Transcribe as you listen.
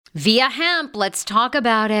Via Hemp, let's talk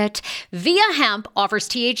about it. Via Hemp offers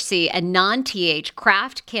THC and non-TH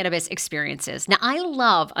craft cannabis experiences. Now, I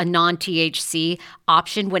love a non-THC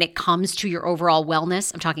option when it comes to your overall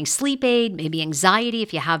wellness. I'm talking sleep aid, maybe anxiety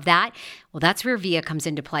if you have that. Well, that's where Via comes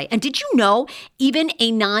into play. And did you know even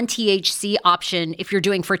a non-THC option, if you're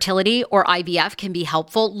doing fertility or IVF, can be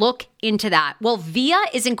helpful? Look into that. Well, Via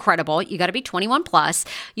is incredible. You got to be 21 plus.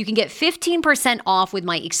 You can get 15% off with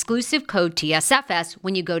my exclusive code TSFS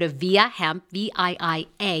when you go to Via Hemp,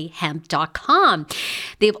 VIIA hemp.com.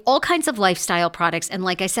 They have all kinds of lifestyle products. And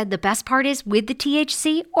like I said, the best part is with the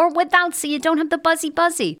THC or without, so you don't have the buzzy.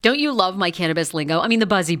 Don't you love my cannabis lingo? I mean, the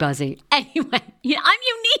buzzy. Anyway, I'm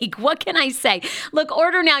unique. What can I say? Look,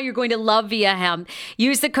 order now. You're going to love Via Hemp.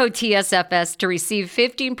 Use the code TSFS to receive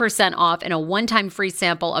 15% off and a one-time free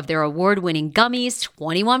sample of their award-winning gummies,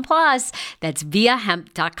 21 plus. That's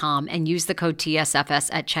viahemp.com, and use the code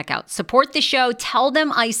TSFS at checkout. Support the show. Tell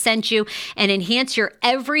them I sent you, and enhance your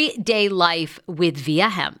everyday life with Via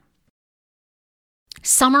Hemp.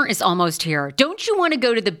 Summer is almost here. Don't you want to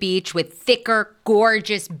go to the beach with thicker,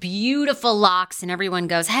 gorgeous, beautiful locks, and everyone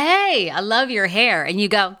goes, "Hey, I love your hair," and you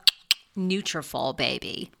go, "Nutrafol,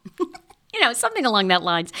 baby." Something along that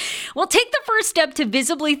lines. Well, take the first step to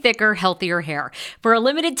visibly thicker, healthier hair. For a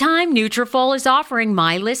limited time, Nutrafol is offering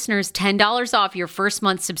my listeners $10 off your first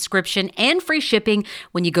month subscription and free shipping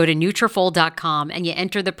when you go to Nutrafol.com and you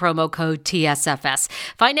enter the promo code TSFS.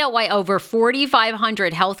 Find out why over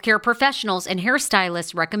 4,500 healthcare professionals and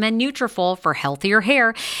hairstylists recommend Nutrafol for healthier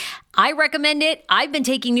hair. I recommend it. I've been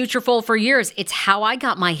taking Nutrafol for years. It's how I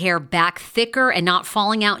got my hair back thicker and not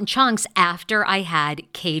falling out in chunks after I had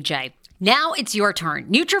KJ. Now it's your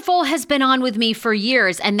turn. Nutrafol has been on with me for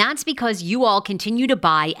years, and that's because you all continue to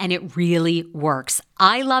buy, and it really works.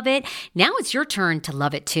 I love it. Now it's your turn to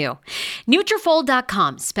love it too.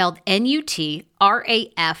 Nutrafol.com, spelled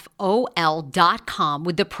Nutrafol.com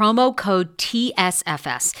with the promo code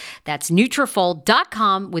TSFS. That's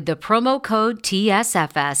Nutrafol.com with the promo code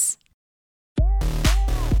TSFS.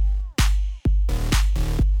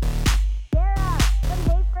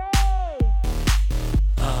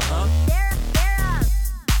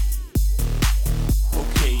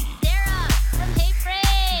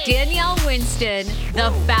 Danielle Winston,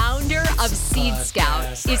 the founder of Seed Scout,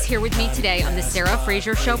 is here with me today on the Sarah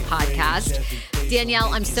Fraser Show podcast.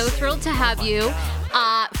 Danielle, I'm so thrilled to have you.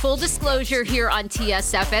 Full disclosure here on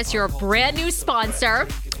TSFS, you're a brand new sponsor.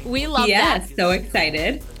 We love that. Yeah, so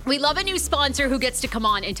excited. We love a new sponsor who gets to come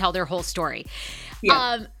on and tell their whole story.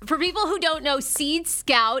 Yeah. For people who don't know, Seed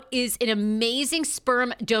Scout is an amazing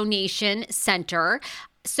sperm donation center.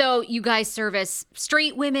 So you guys service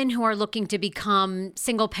straight women who are looking to become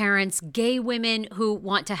single parents, gay women who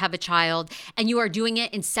want to have a child, and you are doing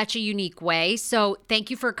it in such a unique way. So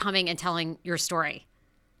thank you for coming and telling your story.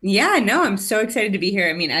 Yeah, no, I'm so excited to be here.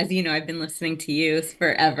 I mean, as you know, I've been listening to you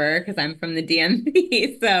forever because I'm from the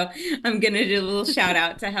DMV. So I'm going to do a little shout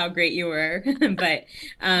out to how great you were. But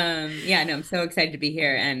yeah, no, I'm so excited to be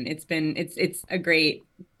here. And it's a great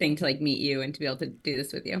thing to meet you and to be able to do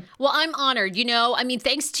this with you. Well, I'm honored. I mean,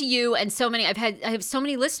 thanks to you and so many, I have so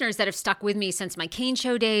many listeners that have stuck with me since my Kane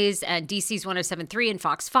Show days and DC's 107.3 and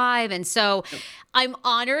Fox 5. And so I'm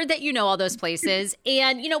honored that you know all those places.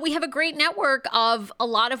 And, we have a great network of a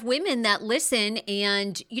lot of women that listen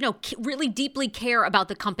and, really deeply care about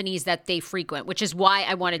the companies that they frequent, which is why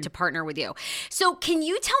I wanted to partner with you. So can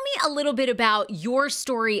you tell me a little bit about your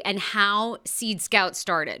story and how Seed Scout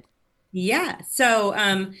started? Yeah. So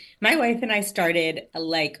my wife and I started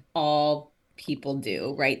like all people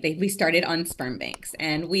do, right? We started on sperm banks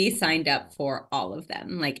and we signed up for all of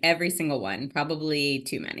them, like every single one, probably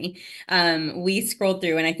too many. We scrolled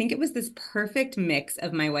through and I think it was this perfect mix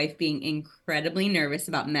of my wife being incredibly nervous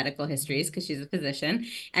about medical histories because she's a physician,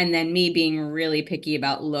 and then me being really picky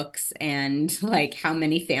about looks and like how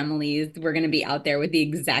many families were going to be out there with the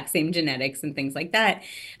exact same genetics and things like that.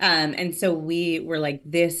 And so we were like,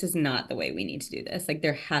 this is not the way we need to do this. Like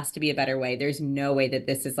there has to be a better way. There's no way that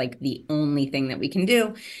this is like the only thing that we can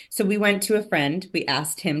do. So we went to a friend, we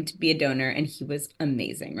asked him to be a donor, and he was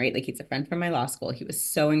amazing, right? Like he's a friend from my law school. He was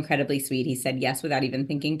so incredibly sweet. He said yes without even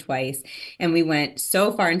thinking twice. And we went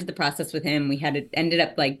so far into the process with him. We ended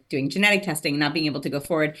up like doing genetic testing, not being able to go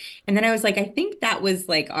forward. And then I was like, I think that was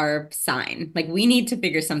like our sign. Like we need to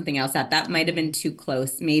figure something else out. That might've been too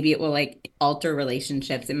close. Maybe it will like alter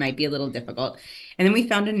relationships. It might be a little difficult. And then we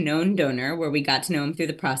found a known donor where we got to know him through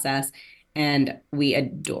the process. And we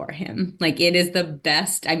adore him. Like it is the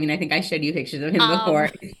best. I mean, I think I showed you pictures of him before.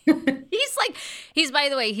 He's by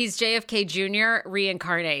the way, he's JFK Jr.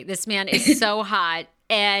 reincarnate. This man is so hot.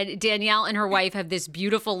 And Danielle and her wife have this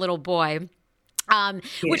beautiful little boy.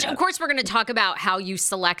 Which, Yeah. of course, we're going to talk about how you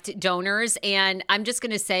select donors. And I'm just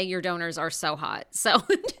going to say your donors are so hot. So,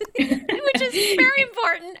 which is very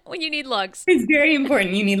important when you need looks. It's very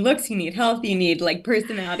important. You need looks, you need health, you need like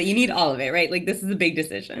personality, you need all of it, right? Like this is a big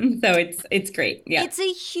decision. So it's great. Yeah. It's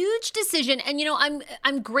a huge decision. And,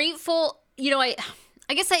 I'm grateful.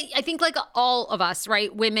 I guess I think like all of us,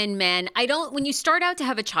 right? Women, men, when you start out to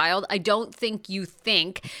have a child, I don't think you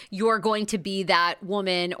think you're going to be that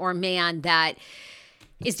woman or man that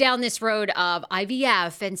is down this road of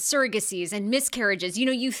IVF and surrogacies and miscarriages.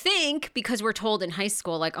 You think because we're told in high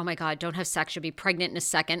school, like, oh my God, don't have sex, you'll be pregnant in a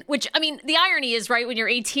second. Which, I mean, the irony is, right, when you're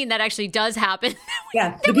 18, that actually does happen.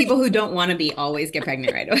 Yeah. The people who don't want to be always get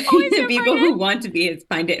pregnant right away. Always The get people pregnant. who want to be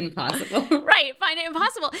find it impossible. Right, find it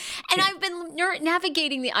impossible. And I've been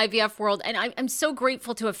navigating the IVF world, and I'm so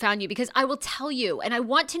grateful to have found you because I will tell you, and I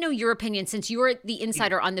want to know your opinion since you're the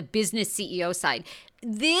insider on the business CEO side.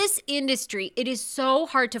 This industry, it is so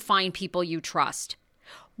hard to find people you trust.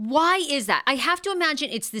 Why is that? I have to imagine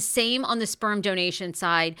it's the same on the sperm donation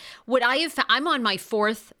side. What I have found, I'm on my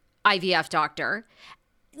fourth IVF doctor.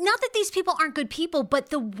 Not that these people aren't good people, but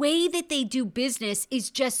the way that they do business is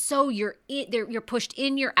just so you're pushed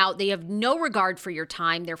in, you're out. They have no regard for your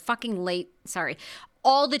time. They're fucking late. Sorry.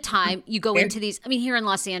 All the time you go into these, I mean, here in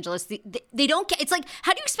Los Angeles, they don't get, it's like,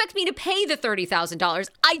 how do you expect me to pay the $30,000?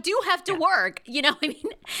 I do have to work, I mean,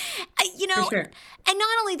 For sure. and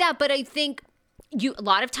not only that, but I think a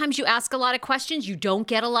lot of times you ask a lot of questions, you don't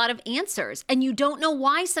get a lot of answers, and you don't know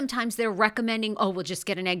why sometimes they're recommending, oh, we'll just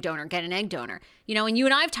get an egg donor. And you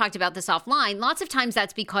and I have talked about this offline. Lots of times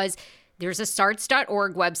that's because there's a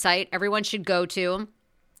starts.org website everyone should go to.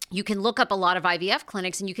 You can look up a lot of IVF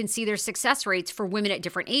clinics and you can see their success rates for women at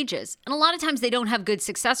different ages. And a lot of times they don't have good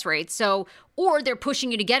success rates. Or they're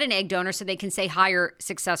pushing you to get an egg donor so they can say higher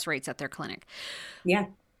success rates at their clinic. Yeah.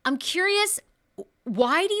 I'm curious,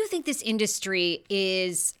 why do you think this industry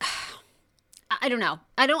is, I don't know.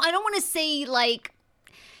 I don't want to say like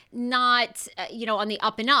not, on the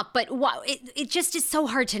up and up, but it just is so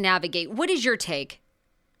hard to navigate. What is your take?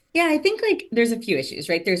 Yeah, I think like there's a few issues,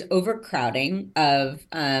 right? There's overcrowding of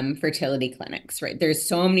fertility clinics, right? There's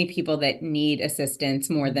so many people that need assistance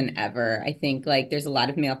more than ever. I think like there's a lot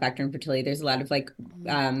of male factor infertility. There's a lot of like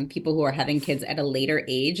people who are having kids at a later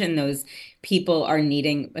age, and those people are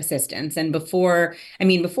needing assistance. And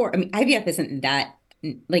IVF isn't that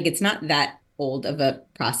like it's not that old of a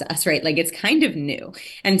process, right? Like it's kind of new.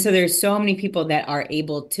 And so there's so many people that are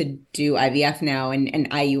able to do IVF now, and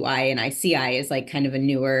IUI and ICI is like kind of a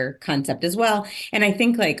newer concept as well. And I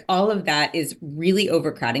think like all of that is really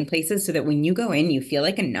overcrowding places so that when you go in, you feel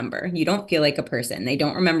like a number. You don't feel like a person. They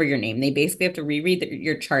don't remember your name. They basically have to reread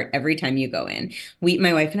your chart every time you go in.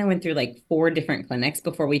 My wife and I went through like 4 different clinics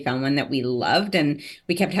before we found one that we loved. And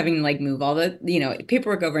we kept having to like move all the,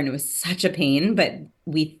 paperwork over, and it was such a pain, but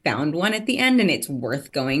we found one at the end, and it's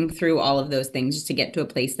worth going through all of those things just to get to a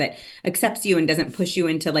place that accepts you and doesn't push you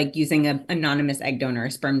into like using an anonymous egg donor or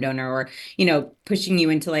sperm donor, or, pushing you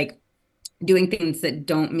into like doing things that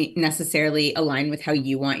don't necessarily align with how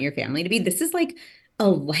you want your family to be. This is like a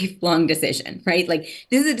lifelong decision, right? Like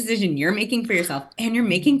this is a decision you're making for yourself and you're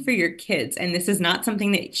making for your kids. And this is not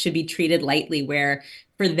something that should be treated lightly, where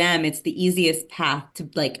for them, it's the easiest path to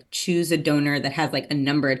like choose a donor that has like a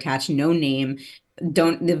number attached, no name.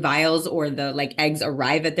 The vials or the like eggs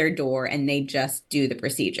arrive at their door and they just do the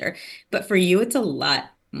procedure. But for you, it's a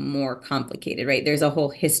lot more complicated, right? There's a whole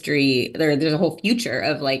history, there's a whole future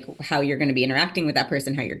of like how you're going to be interacting with that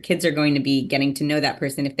person, how your kids are going to be getting to know that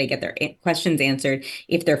person if they get their questions answered,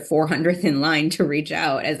 if they're 400th in line to reach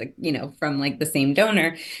out as from like the same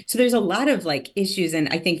donor. So there's a lot of like issues. And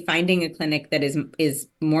I think finding a clinic that is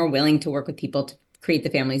more willing to work with people to create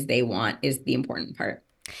the families they want is the important part.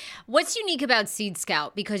 What's unique about Seed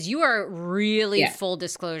Scout? Because you are really full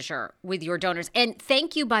disclosure with your donors. And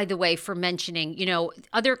thank you, by the way, for mentioning,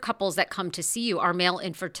 other couples that come to see you are male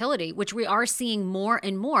infertility, which we are seeing more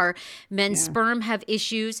and more. Men's sperm have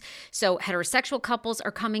issues. So heterosexual couples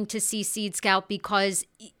are coming to see Seed Scout because,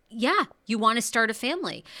 you want to start a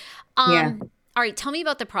family. All right, tell me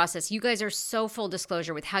about the process. You guys are so full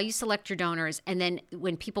disclosure with how you select your donors. And then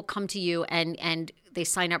when people come to you and they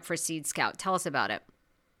sign up for Seed Scout, tell us about it.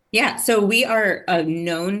 Yeah, so we are a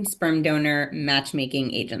known sperm donor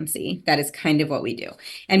matchmaking agency. That is kind of what we do.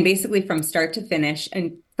 And basically from start to finish,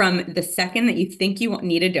 and from the second that you think you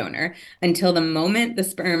need a donor until the moment the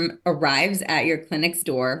sperm arrives at your clinic's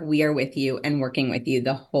door, we are with you and working with you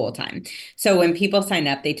the whole time. So when people sign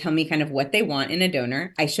up, they tell me kind of what they want in a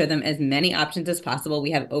donor. I show them as many options as possible.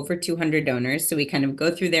 We have over 200 donors. So we kind of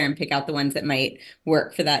go through there and pick out the ones that might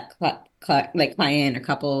work for that client or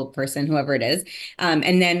couple person, whoever it is.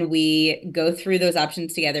 And then we go through those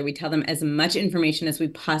options together. We tell them as much information as we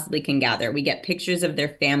possibly can gather. We get pictures of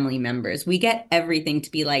their family members. We get everything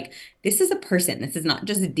to be like, this is a person. This is not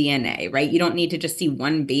just DNA, right? You don't need to just see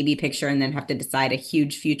one baby picture and then have to decide a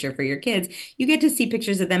huge future for your kids. You get to see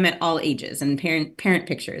pictures of them at all ages, and parent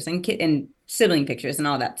pictures and sibling pictures and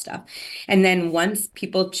all that stuff. And then once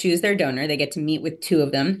people choose their donor, they get to meet with two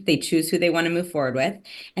of them. They choose who they want to move forward with.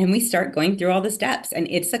 And we start going through all the steps. And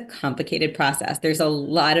it's a complicated process. There's a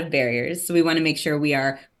lot of barriers. So we want to make sure we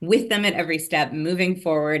are with them at every step, moving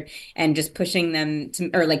forward and just pushing them to,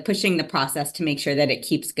 or like pushing the process to make sure that it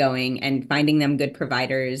keeps going, and finding them good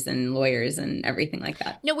providers and lawyers and everything like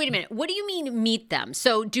that. No, wait a minute. What do you mean meet them?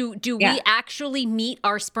 So do Yeah. we actually meet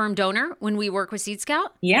our sperm donor when we work with Seed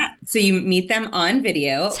Scout? Yeah. So you meet them on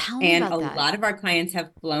video, Tell me and about a that. lot of our clients have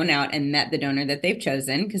flown out and met the donor that they've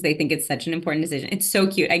chosen because they think it's such an important decision. It's so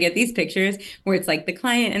cute. I get these pictures where it's like the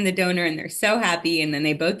client and the donor, and they're so happy. And then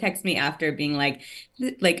they both text me after being like,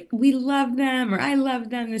 we love them, or I love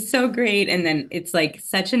them. It's so great. And then it's like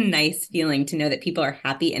such a nice feeling to know that people are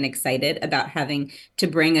happy and excited about having to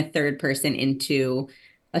bring a third person into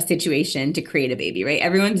a situation to create a baby, right?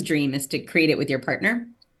 Everyone's dream is to create it with your partner.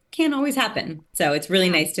 Can't always happen. So it's really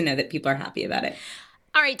nice to know that people are happy about it.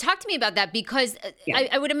 All right, talk to me about that, because Yeah.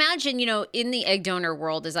 I would imagine, in the egg donor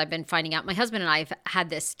world, as I've been finding out, my husband and I have had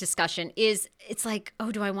this discussion, it's like,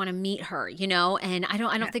 oh, do I want to meet her, And I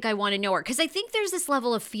don't think I want to know her, because I think there's this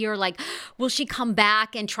level of fear, like, will she come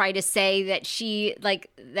back and try to say that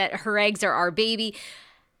that her eggs are our baby?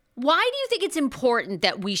 Why do you think it's important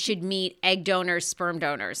that we should meet egg donors, sperm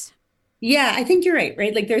donors? Yeah, I think you're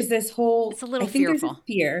right? Like there's this whole, It's a little I think there's a fearful.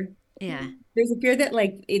 fear. Yeah. There's a fear that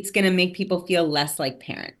like it's going to make people feel less like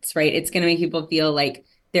parents, right? It's going to make people feel like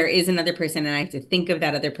there is another person and I have to think of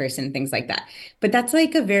that other person, things like that. But that's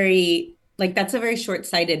that's a very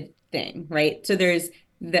short-sighted thing, right? So there's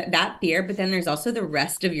that fear, but then there's also the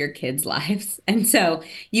rest of your kids' lives. And so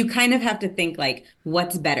you kind of have to think like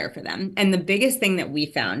what's better for them. And the biggest thing that we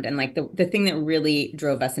found, and like the thing that really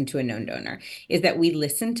drove us into a known donor, is that we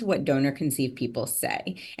listen to what donor conceived people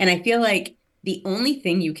say. And I feel like the only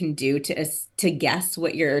thing you can do to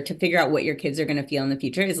figure out what your kids are going to feel in the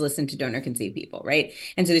future is listen to donor conceived people, right?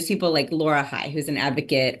 And so there's people like Laura High, who's an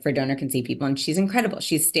advocate for donor conceived people, and she's incredible.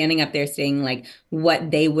 She's standing up there saying like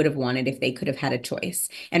what they would have wanted if they could have had a choice.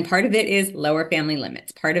 And part of it is lower family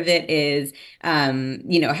limits. Part of it is,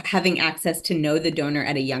 having access to know the donor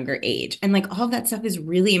at a younger age. And like all that stuff is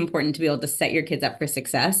really important to be able to set your kids up for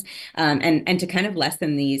success, and to kind of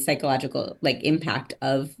lessen the psychological like impact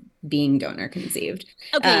of being donor conceived.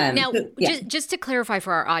 Okay, now Yeah. just to clarify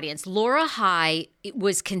for our audience, Laura High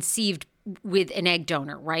was conceived with an egg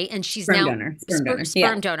donor, right? And she's Sperm now donor. Sperm donor.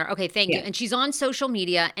 sperm Yeah. donor. Okay, thank you. Yeah. And she's on social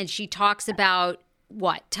media, and she talks about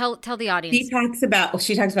what? Tell the audience. She talks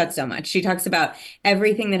about so much. She talks about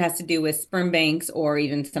everything that has to do with sperm banks, or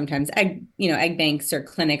even sometimes egg banks or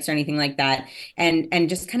clinics or anything like that. And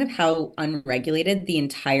just kind of how unregulated the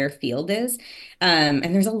entire field is.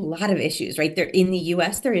 And there's a lot of issues, right? There in the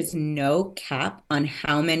US, there is no cap on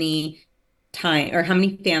how many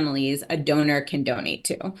families a donor can donate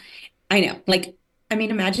to. I know, like, I mean,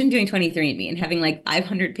 imagine doing 23andMe and having like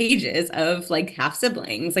 500 pages of like half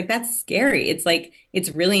siblings. Like that's scary. It's like,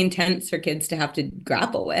 it's really intense for kids to have to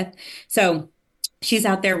grapple with. So she's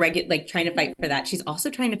out there trying to fight for that. She's also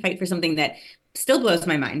trying to fight for something that still blows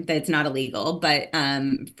my mind, that it's not illegal, but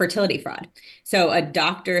fertility fraud. So a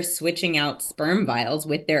doctor switching out sperm vials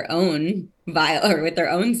with their own vial, or with their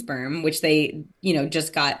own sperm, which they,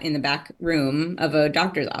 just got in the back room of a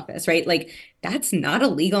doctor's office, right? Like that's not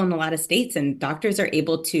illegal in a lot of states, and doctors are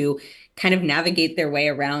able to kind of navigate their way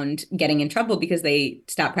around getting in trouble because they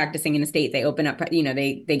stop practicing in a state. They open up,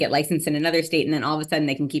 they get licensed in another state, and then all of a sudden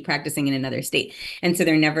they can keep practicing in another state. And so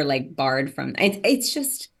they're never like barred from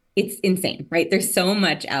it's insane, right? There's so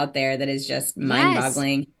much out there that is just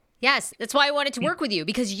mind-boggling. Yes, that's why I wanted to work with you,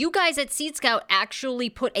 because you guys at Seed Scout actually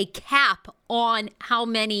put a cap on how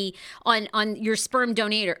many on your sperm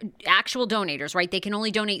actual donators, right? They can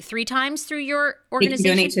only donate 3 times through your organization. They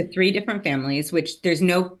can donate to 3 different families, which there's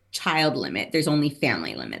no child limit. There's only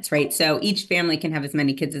family limits, right? So each family can have as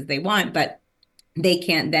many kids as they want, but they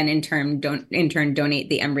can't then in turn donate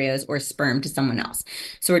the embryos or sperm to someone else.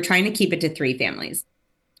 So we're trying to keep it to 3 families.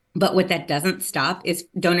 But what that doesn't stop is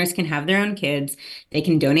donors can have their own kids. They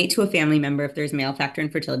can donate to a family member if there's male factor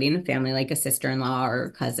infertility in the family, like a sister-in-law or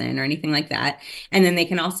cousin or anything like that. And then they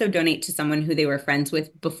can also donate to someone who they were friends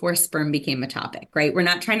with before sperm became a topic, right? We're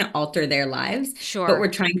not trying to alter their lives, but Sure.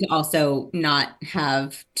 we're trying to also not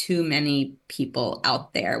have too many people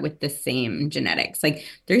out there with the same genetics. Like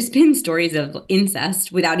there's been stories of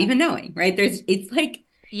incest without even knowing, right? It's like,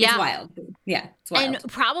 it's Yeah. wild. Yeah, it's And wild.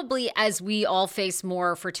 probably as we all face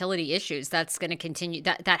more fertility issues, that's going to continue.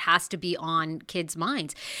 That has to be on kids'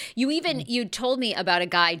 minds. You told me about a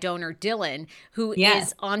guy, donor Dylan, who Yeah.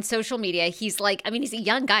 is on social media. He's like, I mean, he's a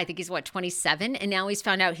young guy. I think he's what, 27, and now he's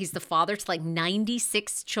found out he's the father to like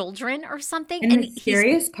 96 children or something. And And the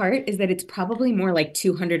scariest part is that it's probably more like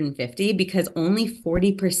 250 because only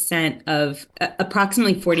 40% of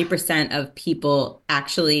approximately 40% of people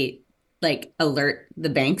actually like alert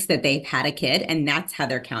the banks that they've had a kid, and that's how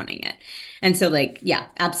they're counting it. And so like, yeah,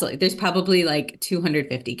 absolutely. There's probably like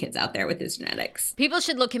 250 kids out there with his genetics. people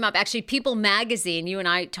should look him up. Actually, People Magazine, you and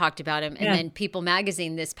I talked about him, and Yeah. then People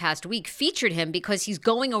Magazine this past week featured him because he's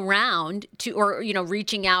going around to, or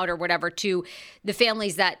reaching out or whatever to the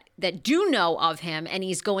families that do know of him, and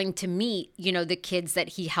he's going to meet, the kids that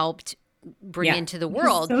he helped bring Yeah. into the Which is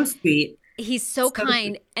world. so sweet. He's so So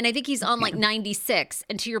kind, sweet. and I think he's on Yeah. like 96.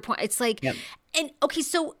 And to your point, it's like, Yep. and okay,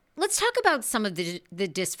 so let's talk about some of the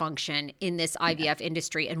dysfunction in this Yeah. IVF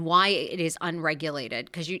industry and why it is unregulated,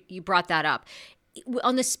 because you brought that up.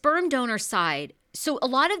 On the sperm donor side, so a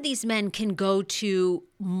lot of these men can go to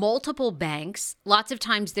multiple banks. Lots of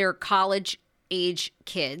times they're college age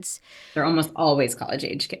kids. They're almost always college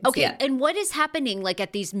age kids. Okay, Yeah. and what is happening like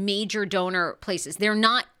at these major donor places? They're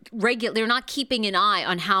not they're not keeping an eye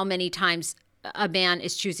on how many times a man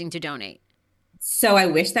is choosing to donate. So I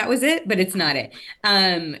wish that was it, but it's not it.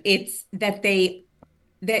 It's that they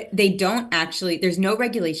don't actually, there's no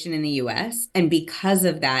regulation in the US, and because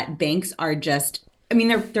of that banks are just, I mean,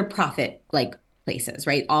 they're profit like places,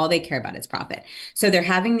 right? All they care about is profit. So they're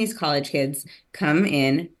having these college kids come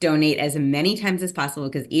in, donate as many times as possible,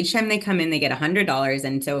 because each time they come in they get $100.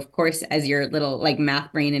 And so of course, as your little like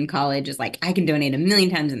math brain in college is like, I can donate a million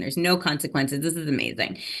times and there's no consequences, this is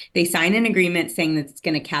amazing. They sign an agreement saying that it's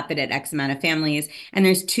going to cap it at X amount of families, and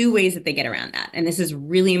there's two ways that they get around that. And this is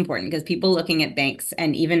really important because people looking at banks,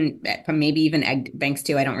 and even from maybe even egg banks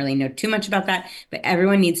too, I don't really know too much about that, but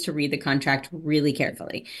everyone needs to read the contract really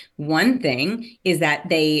carefully. One thing is that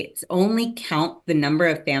they only count the number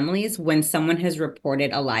of families when someone has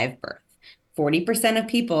reported a live birth. 40% of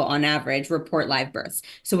people on average report live births.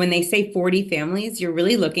 So when they say 40 families, you're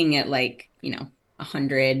really looking at like,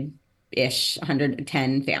 100 ish,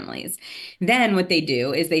 110 families. Then what they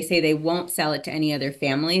do is they say they won't sell it to any other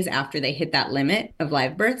families after they hit that limit of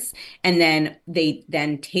live births. And then they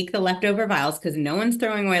then take the leftover vials, because no one's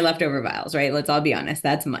throwing away leftover vials, right? Let's all be honest,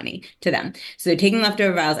 that's money to them. So they're taking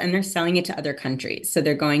leftover vials and they're selling it to other countries. So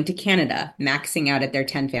they're going to Canada, maxing out at their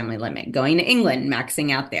 10 family limit, going to England,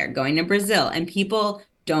 maxing out there, going to Brazil. And people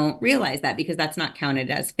don't realize that because that's not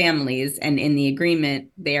counted as families. And in the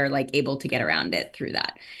agreement, they are like able to get around it through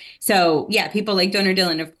that. So yeah, people like Donor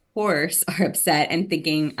Dylan, of course, are upset and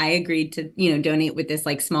thinking, I agreed to, donate with this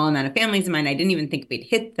like small amount of families in mind. I didn't even think we'd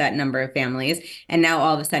hit that number of families. And now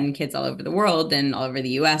all of a sudden kids all over the world and all over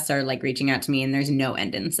the US are like reaching out to me, and there's no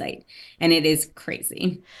end in sight. And it is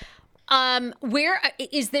crazy. Where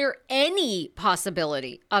is there any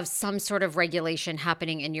possibility of some sort of regulation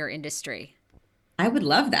happening in your industry? I would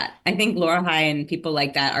love that. I think Laura High and people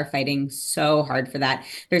like that are fighting so hard for that.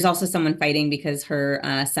 There's also someone fighting because her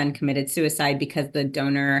son committed suicide because the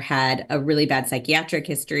donor had a really bad psychiatric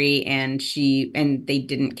history, and they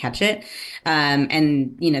didn't catch it.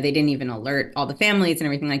 And they didn't even alert all the families and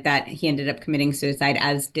everything like that. He ended up committing suicide,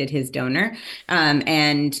 as did his donor.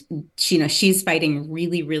 And she's fighting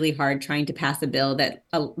really, really hard trying to pass a bill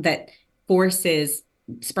that forces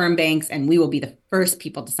sperm banks, and we will be the first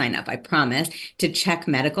people to sign up, I promise, to check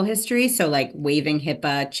medical history. So like waiving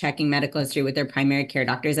HIPAA, checking medical history with their primary care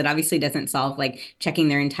doctors. It obviously doesn't solve like checking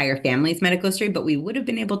their entire family's medical history, but we would have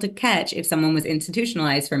been able to catch if someone was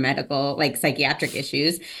institutionalized for medical, like psychiatric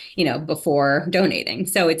issues, before donating.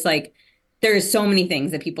 So it's like, there's so many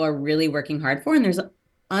things that people are really working hard for, and there's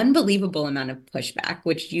unbelievable amount of pushback,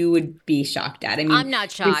 which you would be shocked at. I mean, I'm not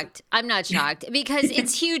shocked. I'm not shocked because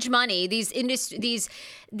it's huge money. These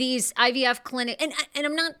IVF clinic, and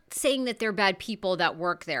I'm not saying that they're bad people that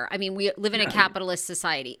work there. I mean, we live in a capitalist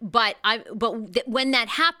society, but when that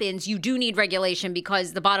happens, you do need regulation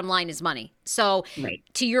because the bottom line is money. So right.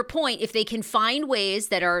 To your point, if they can find ways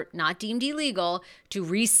that are not deemed illegal to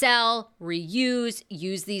resell, reuse,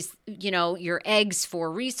 use these, your eggs for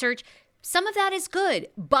research, some of that is good,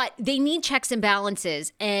 but they need checks and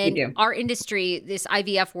balances. We And do. our industry, this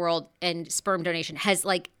IVF world and sperm donation has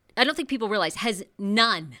like, I don't think people realize has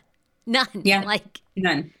none, none. Yeah, Like,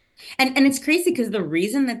 none. And it's crazy because the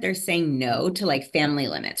reason that they're saying no to like family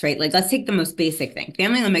limits, right? Like let's take the most basic thing.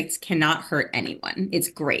 Family limits cannot hurt anyone. It's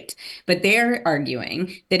great. But they're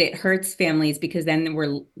arguing that it hurts families because then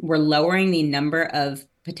we're lowering the number of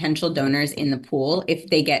potential donors in the pool if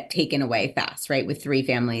they get taken away fast, right? With 3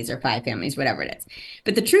 families or 5 families, whatever it is.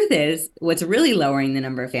 But the truth is, what's really lowering the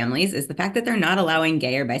number of families is the fact that they're not allowing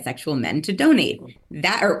gay or bisexual men to donate.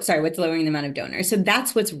 What's lowering the amount of donors. So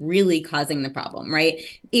that's what's really causing the problem, right?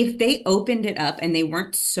 If they opened it up and they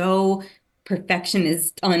weren't so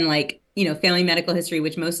perfectionist on like, family medical history,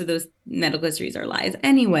 which most of those medical histories are lies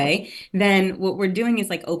anyway, then what we're doing is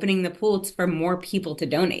like opening the pool for more people to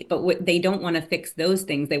donate. But what they don't want to fix those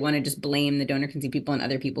things. They want to just blame the donor conceived people and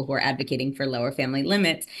other people who are advocating for lower family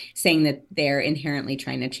limits, saying that they're inherently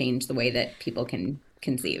trying to change the way that people can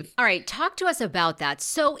conceive. all right, talk to us about that.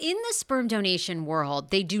 So, in the sperm donation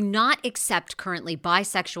world, they do not accept currently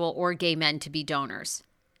bisexual or gay men to be donors.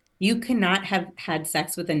 You cannot have had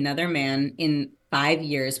sex with another man in 5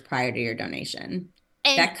 years prior to your donation.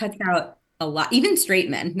 And That cuts out a lot, even straight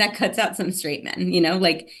men. That cuts out some straight men,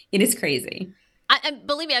 like it is crazy.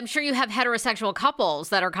 believe me, I'm sure you have heterosexual couples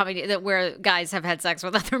that are coming that where guys have had sex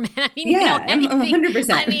with other men. I mean, Yeah, anything.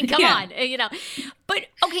 100%. I mean, come Yeah. on, But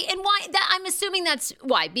okay, and why? That I'm assuming that's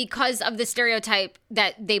why, because of the stereotype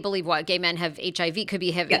that they believe what gay men have HIV, could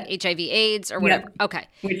be have Yeah. HIV/AIDS or whatever. Yep. Okay,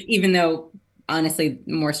 Which even though honestly,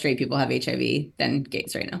 more straight people have HIV than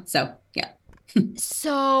gays right now. So yeah.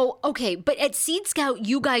 so okay, but at Seed Scout,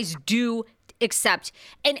 you guys do accept,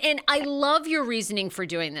 and I love your reasoning for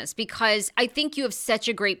doing this because I think you have such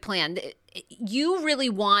a great plan. You really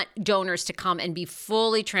want donors to come and be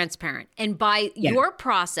fully transparent. And by your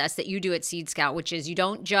process that you do at Seed Scout, which is you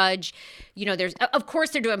don't judge, there's, of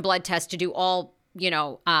course, they're doing blood tests to do all,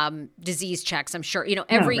 disease checks. I'm sure,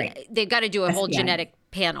 they've got to do a whole genetic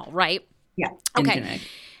panel, right? Yeah. Okay. Genetic.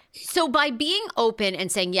 So by being open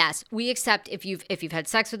and saying, yes, we accept if you've had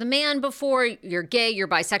sex with a man before, you're gay, you're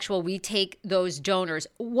bisexual, we take those donors.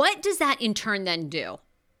 What does that in turn then do?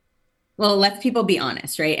 Well, it lets people be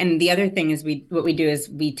honest, right? And the other thing is what we do is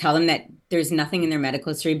we tell them that there's nothing in their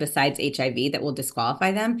medical history besides HIV that will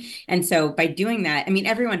disqualify them. And so by doing that, I mean,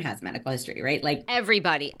 everyone has medical history, right? Like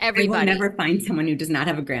everybody. We will never find someone who does not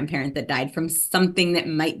have a grandparent that died from something that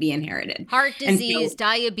might be inherited. Heart disease,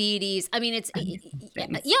 diabetes. I mean, it's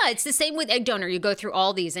the same with egg donor. You go through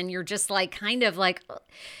all these and you're just like, kind of like,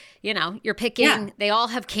 you're picking, they all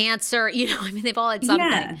have cancer, I mean, they've all had something.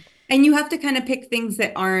 Yeah. And you have to kind of pick things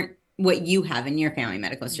that aren't what you have in your family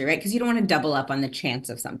medical history, right? Because you don't want to double up on the chance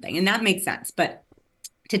of something. And that makes sense. But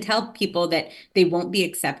to tell people that they won't be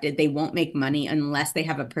accepted, they won't make money unless they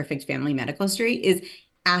have a perfect family medical history is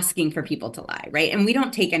asking for people to lie, right? And we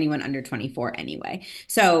don't take anyone under 24 anyway.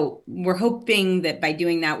 So we're hoping that by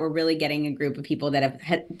doing that, we're really getting a group of people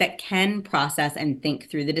that can process and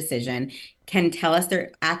think through the decision, can tell us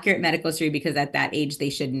their accurate medical history, because at that age,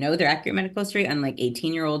 they should know their accurate medical history, unlike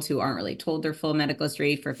 18-year-olds who aren't really told their full medical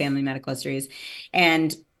history for family medical histories.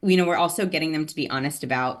 And we're also getting them to be honest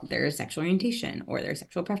about their sexual orientation or their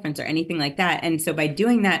sexual preference or anything like that. And so by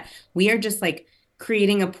doing that, we are just like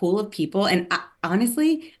creating a pool of people. And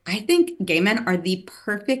honestly, I think gay men are the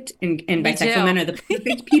perfect and bisexual men are the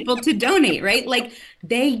perfect people to donate, right? Like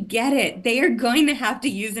they get it. They are going to have to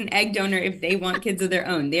use an egg donor if they want kids of their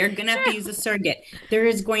own. They're going to have to use a surrogate. There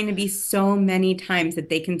is going to be so many times that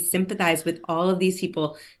they can sympathize with all of these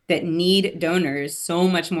people that need donors so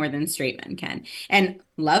much more than straight men can. And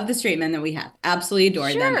love the straight men that we have. Absolutely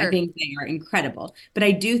adore them. I think they are incredible. But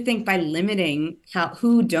I do think by limiting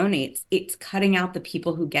who donates, it's cutting out the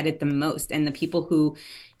people who get it the most and the people who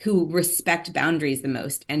respect boundaries the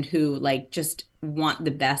most and who like just want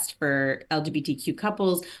the best for LGBTQ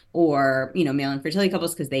couples or, male infertility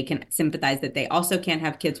couples, because they can sympathize that they also can't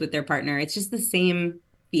have kids with their partner. It's just the same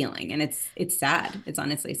feeling. And it's sad. It's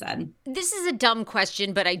honestly sad. This is a dumb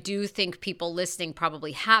question, but I do think people listening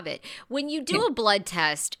probably have it. When you do a blood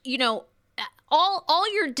test,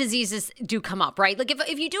 all your diseases do come up, right? Like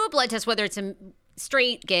if you do a blood test, whether it's a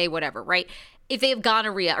straight, gay, whatever, right? If they have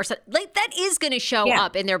gonorrhea or something, like that is going to show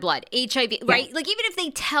up in their blood, HIV, right? Like even if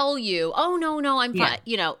they tell you, oh, no, I'm fine,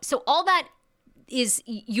 so all that is,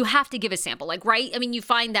 you have to give a sample, like, right? I mean, you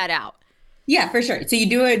find that out. Yeah, for sure. So you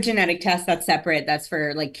do a genetic test that's separate. That's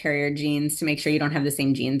for like carrier genes to make sure you don't have the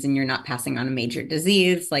same genes and you're not passing on a major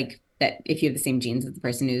disease, like that if you have the same genes as the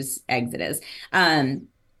person whose eggs it is.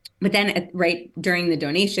 But then right during the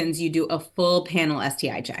donations, you do a full panel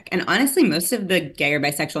STI check. And honestly, most of the gay or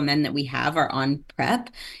bisexual men that we have are on PrEP.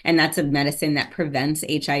 And that's a medicine that prevents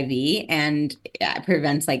HIV and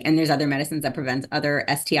prevents and there's other medicines that prevents other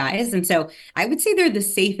STIs. And so I would say they're the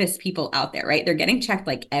safest people out there, right? They're getting checked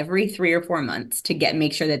like every 3 or 4 months to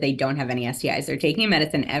make sure that they don't have any STIs. They're taking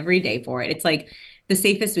medicine every day for it. It's like the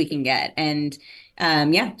safest we can get. And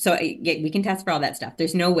so we can test for all that stuff.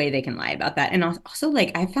 There's no way they can lie about that. And also,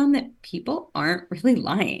 like, I found that people aren't really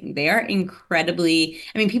lying. They are incredibly,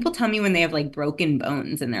 I mean, people tell me when they have like broken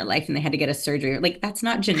bones in their life and they had to get a surgery, like that's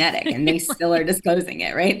not genetic and they still are disclosing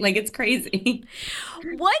it, right? Like it's crazy.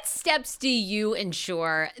 What steps do you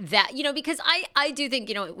ensure that, because I do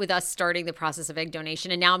think, with us starting the process of egg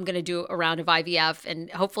donation, and now I'm going to do a round of IVF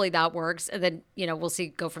and hopefully that works. And then, we'll see,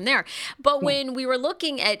 go from there. But when we were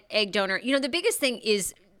looking at egg donor, the biggest thing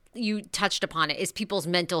is, you touched upon it, is people's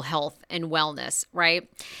mental health and wellness, right?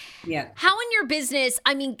 Yeah. How in your business,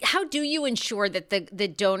 I mean, how do you ensure that the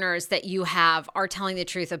donors that you have are telling the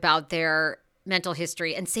truth about their mental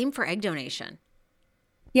history? And same for egg donation.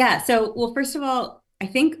 Yeah. So, well, first of all, I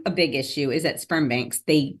think a big issue is that sperm banks,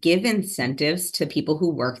 they give incentives to people who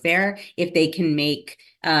work there if they can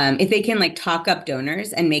like talk up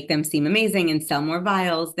donors and make them seem amazing and sell more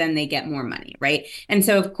vials, then they get more money, right? And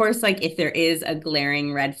so, of course, like if there is a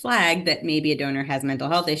glaring red flag that maybe a donor has mental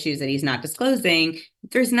health issues that he's not disclosing,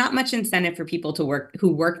 there's not much incentive for people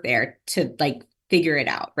who work there to like figure it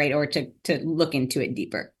out, right? Or to look into it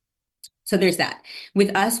deeper. So there's that.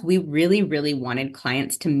 With us, we really, really wanted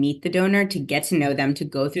clients to meet the donor, to get to know them, to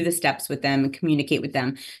go through the steps with them and communicate with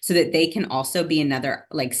them so that they can also be another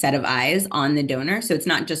like set of eyes on the donor. So it's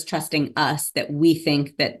not just trusting us that we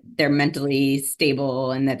think that they're mentally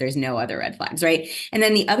stable and that there's no other red flags, right? And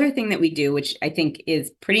then the other thing that we do, which I think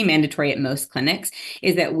is pretty mandatory at most clinics,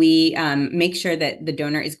 is that we make sure that the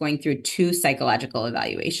donor is going through 2 psychological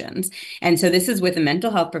evaluations. And so this is with a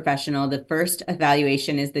mental health professional. The first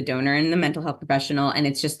evaluation is the donor and the mental health professional, and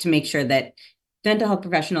it's just to make sure that the mental health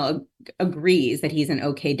professional agrees that he's an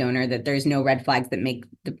okay donor, that there's no red flags that make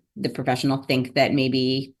the professional think that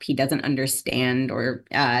maybe he doesn't understand or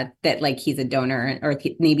that like he's a donor, or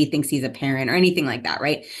maybe thinks he's a parent or anything like that,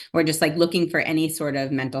 right? We're just like looking for any sort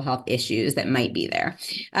of mental health issues that might be there.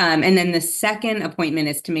 And then the second appointment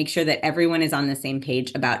is to make sure that everyone is on the same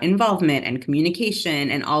page about involvement and communication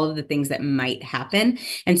and all of the things that might happen.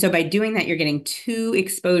 And so by doing that, you're getting 2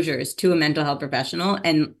 exposures to a mental health professional.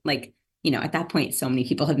 And like, at that point, so many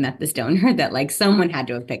people have met this donor that like someone had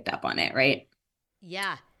to have picked up on it, right?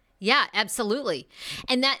 Yeah. Yeah, absolutely.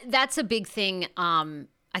 And that's a big thing, I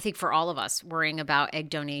think, for all of us worrying about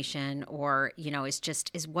egg donation, or,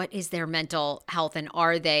 is what is their mental health, and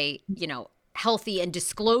are they, healthy, and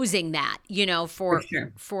disclosing that, For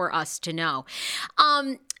sure. for us to know.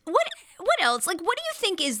 What else? Like, what do you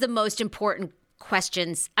think is the most important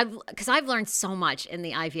questions? Because I've learned so much in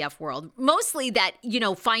the IVF world, mostly that,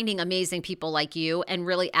 finding amazing people like you and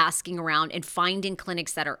really asking around and finding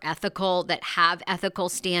clinics that are ethical, that have ethical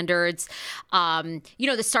standards. The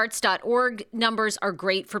starts.org numbers are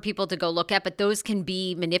great for people to go look at, but those can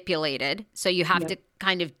be manipulated. So you have to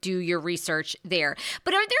kind of do your research there.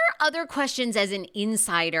 But are there other questions as an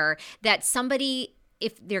insider that somebody,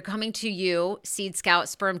 if they're coming to you, Seed Scout,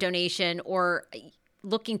 sperm donation, or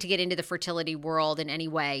looking to get into the fertility world in any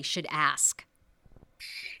way, should ask?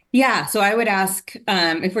 Yeah. So I would ask,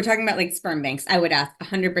 if we're talking about like sperm banks, I would ask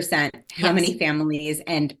 100% how many families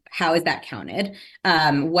and how is that counted?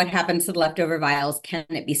 What happens to the leftover vials? Can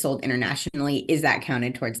it be sold internationally? Is that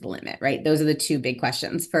counted towards the limit, right? Those are the 2 big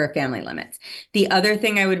questions for family limits. The other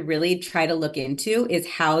thing I would really try to look into is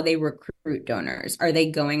how they recruit donors. Are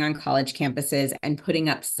they going on college campuses and putting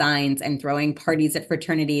up signs and throwing parties at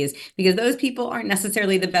fraternities? Because those people aren't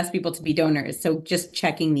necessarily the best people to be donors. So just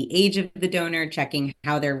checking the age of the donor, checking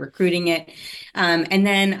how they're recruiting it. And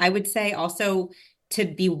then I would say also to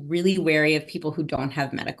be really wary of people who don't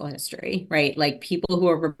have medical history, right? Like people who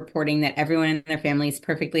are reporting that everyone in their family is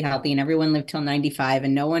perfectly healthy and everyone lived till 95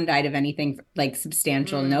 and no one died of anything like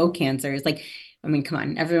substantial, no cancers. Like, I mean, come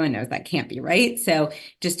on, everyone knows that can't be right. So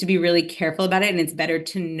just to be really careful about it. And it's better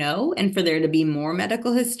to know and for there to be more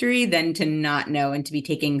medical history than to not know and to be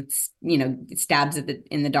taking, stabs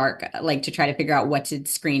in the dark, like to try to figure out what to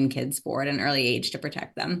screen kids for at an early age to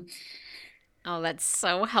protect them. Oh, that's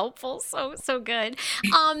so helpful. So good.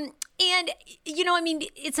 And,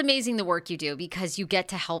 it's amazing the work you do, because you get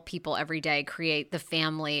to help people every day create the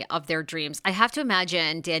family of their dreams. I have to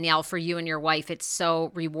imagine, Danielle, for you and your wife, it's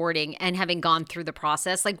so rewarding. And having gone through the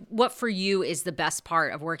process, like what for you is the best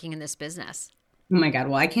part of working in this business? Oh my God.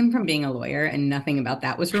 Well, I came from being a lawyer and nothing about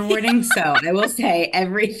that was rewarding. So I will say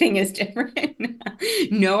everything is different.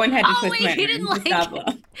 No one had to Oh twist my wait, you arm didn't to stop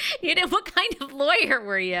law. you didn't. What kind of lawyer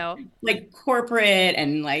were you? Like corporate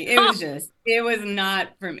and like it was not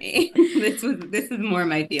for me. This is more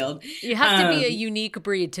my field. You have to be a Um unique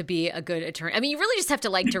breed to be a good attorney. I mean, you really just have to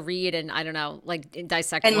like to read and I don't know, like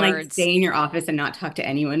dissect and like words. stay in your office and not talk to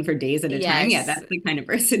anyone for days at a time. Yeah, Yes. that's the kind of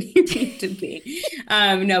person you need to be.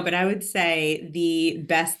 No, but I would say the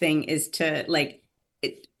best thing is to like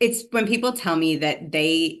it's when people tell me that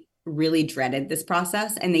they really dreaded this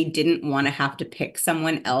process and they didn't want to have to pick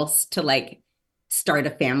someone else to like start a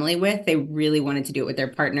family with. They really wanted to do it with their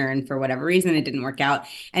partner, and for whatever reason, it didn't work out.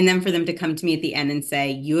 And then for them to come to me at the end and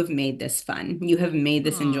say, "You have made this fun. You have made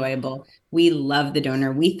this Oh, enjoyable. We love the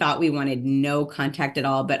donor. We thought we wanted no contact at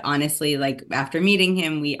all, but honestly, like after meeting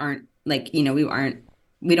him, we aren't like,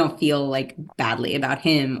 we don't feel like badly about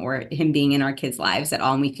him or him being in our kids' lives at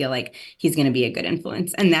all. And we feel like he's going to be a good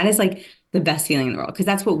influence." And that is like the best feeling in the world because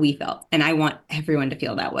that's what we felt. And I want everyone to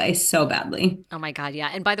feel that way so badly. oh my God, yeah.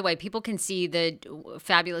 And by the way, people can see the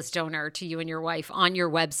fabulous donor to you and your wife on your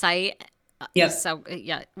website. Yep. So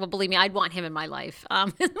yeah, well, believe me, I'd want him in my life. Yeah,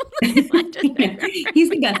 he's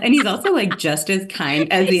the best. And he's also like just as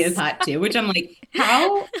kind as he is hot too, which I'm like,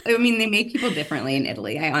 how? I mean, they make people differently in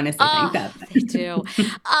Italy. I honestly think Oh, that. they do.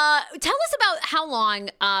 Tell us about how long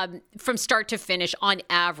from start to finish on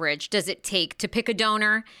average does it take to pick a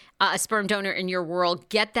donor, a sperm donor in your world,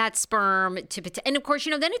 get that sperm and of course,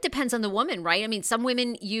 then it depends on the woman, right? I mean, some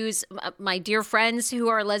women use, my dear friends who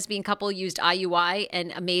are a lesbian couple used IUI and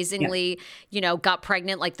Yeah. amazingly, got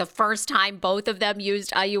pregnant like the first time both of them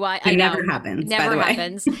used IUI. I It know. never happens, by Never the way.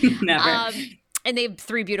 happens. Never. And they have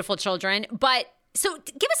 3 beautiful children. But so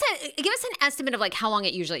give us an estimate of like how long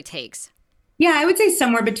it usually takes. Yeah, I would say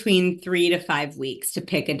somewhere between 3 to 5 weeks to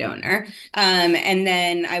pick a donor. And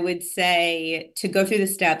then I would say to go through the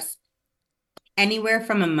steps, anywhere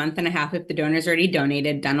from a month and a half if the donor's already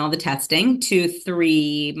donated, done all the testing, to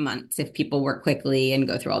 3 months if people work quickly and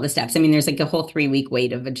go through all the steps. I mean, there's like a whole 3 week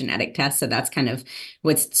wait of a genetic test. So that's kind of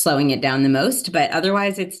what's slowing it down the most. But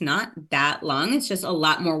otherwise, it's not that long. It's just a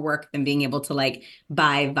lot more work than being able to like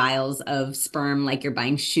buy vials of sperm like you're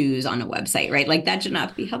buying shoes on a website, right? Like that should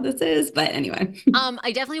not be how this is. But anyway.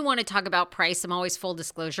 I definitely want to talk about price. I'm always full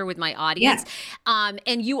disclosure with my Yeah. audience.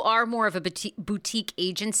 And you are more of a boutique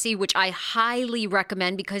agency, which I highly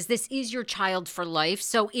recommend because this is your child for life.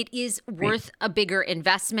 So it is worth a bigger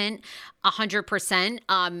investment, 100%.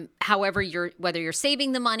 However, whether you're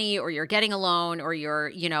saving the money or you're getting a loan or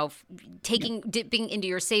you're, dipping into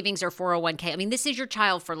your savings or 401k. I mean, this is your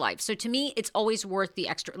child for life. So to me, it's always worth the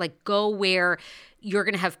extra, like go where you're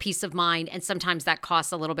going to have peace of mind. And sometimes that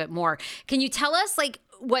costs a little bit more. Can you tell us like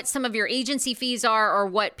what some of your agency fees are or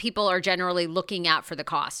what people are generally looking at for the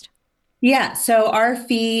cost? Yeah. So our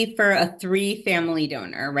fee for a 3 family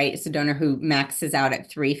donor, right? It's a donor who maxes out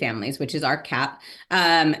at 3 families, which is our cap.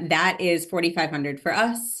 That is 4,500 for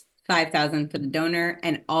us, 5,000 for the donor,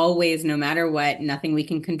 and always, no matter what, nothing we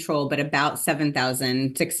can control, but about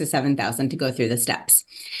 7,000, 6 to 7,000 to go through the steps.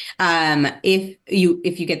 If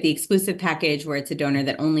you get the exclusive package where it's a donor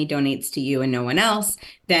that only donates to you and no one else,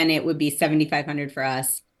 then it would be 7,500 for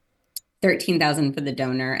us, 13,000 for the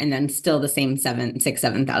donor, and then still the same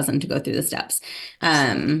 7,000 to go through the steps.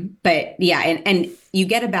 But yeah, and you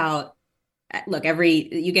get about, look,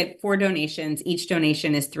 you get 4 donations. Each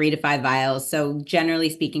donation is 3 to 5 vials. So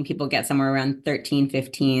generally speaking, people get somewhere around 13,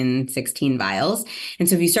 15, 16 vials. And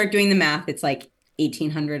so if you start doing the math, it's like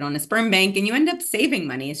 1,800 on a sperm bank and you end up saving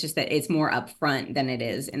money. It's just that it's more upfront than it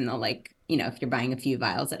is in the like, if you're buying a few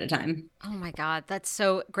vials at a time. Oh my God, that's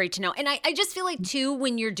so great to know. And I just feel like too,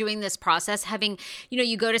 when you're doing this process, having,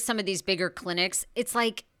 you go to some of these bigger clinics, it's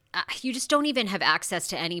like, you just don't even have access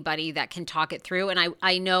to anybody that can talk it through. And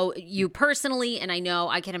I know you personally, and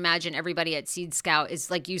I can imagine everybody at Seed Scout is,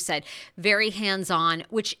 like you said, very hands-on,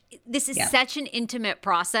 which this is such an intimate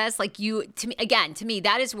process. Like to me,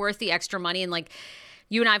 that is worth the extra money. And like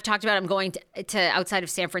you and I have talked about, I'm going to outside of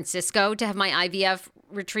San Francisco to have my IVF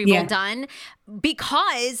retrieval done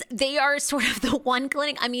because they are sort of the one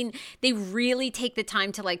clinic. I mean, they really take the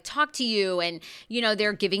time to like talk to you and,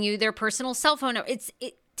 they're giving you their personal cell phone.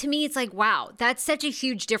 To me, it's like, wow, that's such a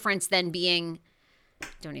huge difference than being,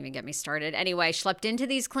 don't even get me started. Anyway, I schlepped into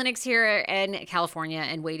these clinics here in California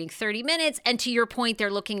and waiting 30 minutes. And to your point, they're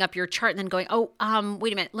looking up your chart and then going,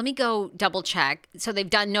 wait a minute, let me go double check. So they've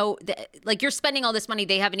done like you're spending all this money.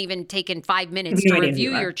 They haven't even taken 5 minutes to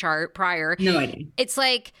review your chart prior. No idea. It's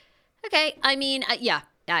like, okay, I mean, yeah.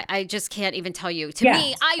 I just can't even tell you. To Yeah,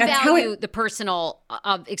 me, I that's how value the personal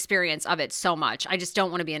experience of it so much. I just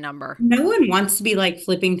don't want to be a number. no one wants to be like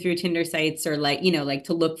flipping through Tinder sites or like, like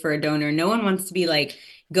to look for a donor. No one wants to be like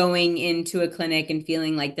going into a clinic and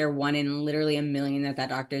feeling like they're one in literally a million that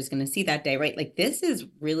doctor is going to see that day, right? Like this is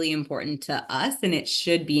really important to us and it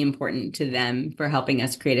should be important to them for helping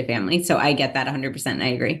us create a family. So I get that 100%. I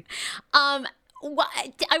agree.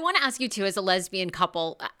 I want to ask you too, as a lesbian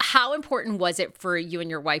couple, how important was it for you and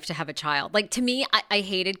your wife to have a child? Like to me, I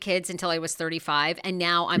hated kids until I was 35 and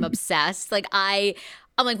now I'm obsessed.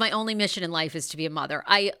 I'm like, my only mission in life is to be a mother.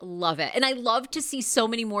 I love it. And I love to see so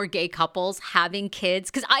many more gay couples having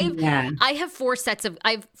kids. Because I have four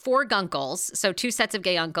gunkles. So 2 sets of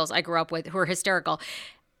gay uncles I grew up with who are hysterical.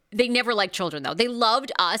 They never liked children though. They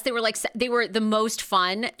loved us. They were the most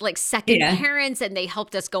fun, like second parents, and they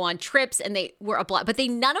helped us go on trips and they were but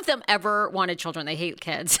none of them ever wanted children. They hate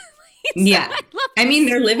kids. So yeah. I mean,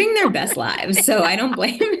 they're living their best lives. So I don't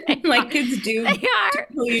blame them. Like kids do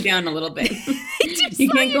pull you down a little bit. You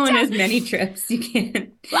can't go on as many trips. You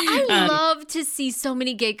can't. But I love to see so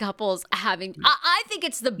many gay couples having, I think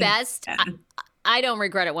it's the best. Yeah. I don't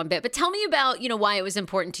regret it one bit. But tell me about, why it was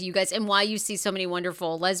important to you guys and why you see so many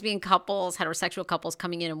wonderful lesbian couples, heterosexual couples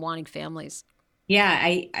coming in and wanting families. Yeah,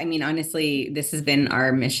 I mean, honestly, this has been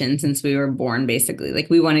our mission since we were born, basically. Like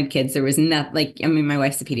we wanted kids. There was nothing, my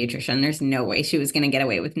wife's a pediatrician. There's no way she was going to get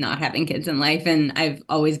away with not having kids in life. And I've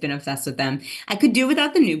always been obsessed with them. I could do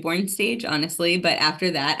without the newborn stage, honestly. But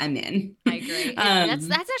after that, I'm in. I agree. That's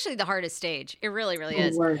actually the hardest stage. It really, really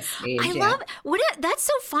is. Worst stage, I love that's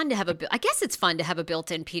so fun to have I guess it's fun to have a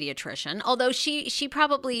built-in pediatrician. Although she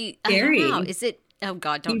probably, scary. I don't know, is it? Oh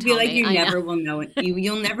God, don't tell me. You feel like you never will know.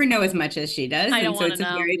 You'll never know as much as she does. I don't want to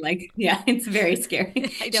know. Very it's very scary.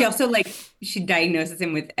 She also she diagnoses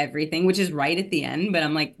him with everything, which is right at the end. But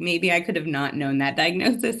I'm like, maybe I could have not known that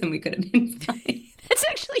diagnosis and we could have been fine. That's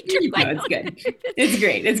actually true. No, it's good. It's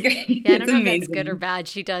great. It's great. Yeah, I don't know if that's good or bad.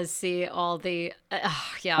 She does see all the,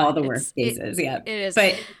 all the worst cases. It is.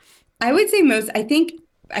 But I would say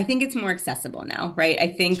I think it's more accessible now, right? I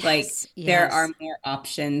think there are more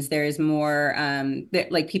options. There's more,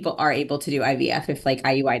 people are able to do IVF if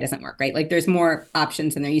IUI doesn't work, right? Like there's more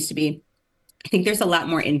options than there used to be. I think there's a lot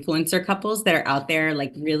more influencer couples that are out there,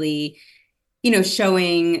 really,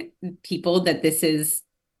 showing people that this is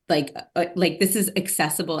this is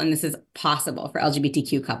accessible and this is possible for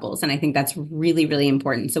LGBTQ couples. And I think that's really, really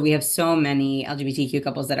important. So we have so many LGBTQ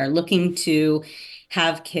couples that are looking to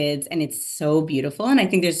have kids and it's so beautiful. And I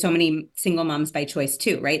think there's so many single moms by choice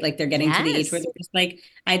too, right? Like they're getting to the age where they're just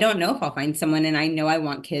I don't know if I'll find someone and I know I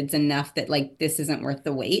want kids enough that this isn't worth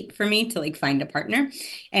the wait for me to find a partner.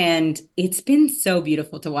 And it's been so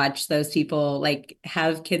beautiful to watch those people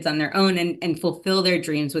have kids on their own and fulfill their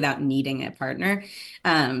dreams without needing a partner.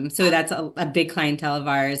 So that's a big clientele of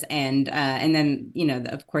ours. And then,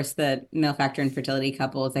 of course, the male factor infertility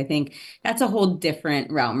couples, I think that's a whole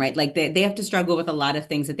different realm, right? They have to struggle with a lot of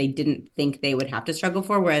things that they didn't think they would have to struggle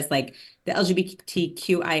for. Whereas the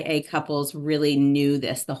LGBTQIA couples really knew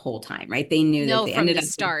this the whole time, right? They knew that they ended up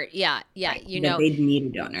start. Yeah. That they'd need a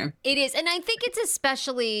donor. It is. And I think it's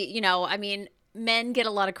especially, men get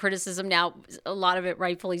a lot of criticism now, a lot of it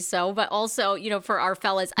rightfully so, but also, for our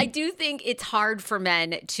fellas, I do think it's hard for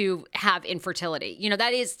men to have infertility.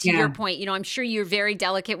 That is to your point, I'm sure you're very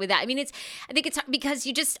delicate with that. I think it's because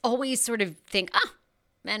you just always sort of think,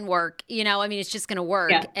 men work, it's just going to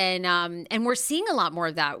work. Yeah. And we're seeing a lot more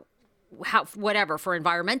of that, whatever, for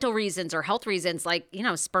environmental reasons or health reasons,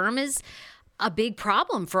 sperm is a big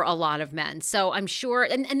problem for a lot of men. So I'm sure,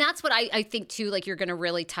 and that's what I think too, you're going to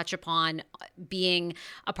really touch upon being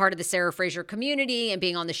a part of the Sarah Fraser community and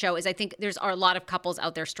being on the show is I think there's a lot of couples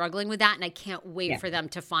out there struggling with that. And I can't wait for them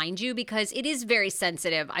to find you because it is very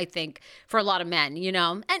sensitive, I think, for a lot of men,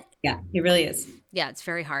 and yeah, it really is. Yeah, it's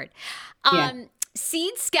very hard.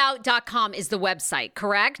 Seedscout.com is the website,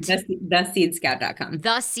 correct? Theseedscout.com.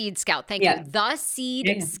 The Seed Scout. Thank you.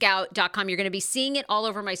 Theseedscout.com. You're going to be seeing it all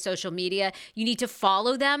over my social media. You need to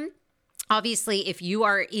follow them. Obviously, if you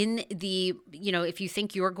are in the, if you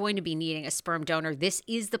think you're going to be needing a sperm donor, this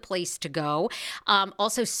is the place to go.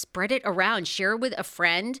 Also, spread it around. Share with a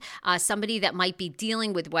friend, somebody that might be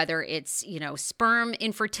dealing with whether it's, sperm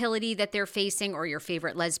infertility that they're facing or your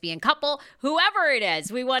favorite lesbian couple, whoever it is.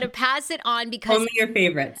 We want to pass it on because... Only your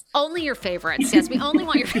favorites. Only your favorites. Yes, we only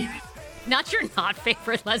want your favorites. Not your not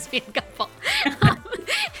favorite lesbian couple.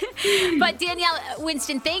 But Danielle,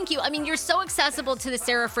 Winston, thank you. I mean, you're so accessible to the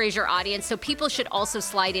Sarah Fraser audience, so people should also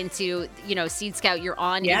slide into, Seed Scout. You're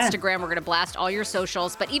on Instagram. We're going to blast all your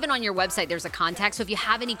socials, but even on your website, there's a contact. So if you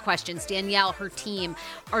have any questions, Danielle, her team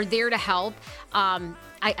are there to help.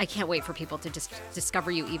 I can't wait for people to just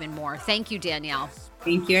discover you even more. Thank you, Danielle.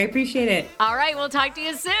 Thank you. I appreciate it. All right. We'll talk to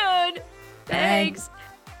you soon. Thanks. Bye.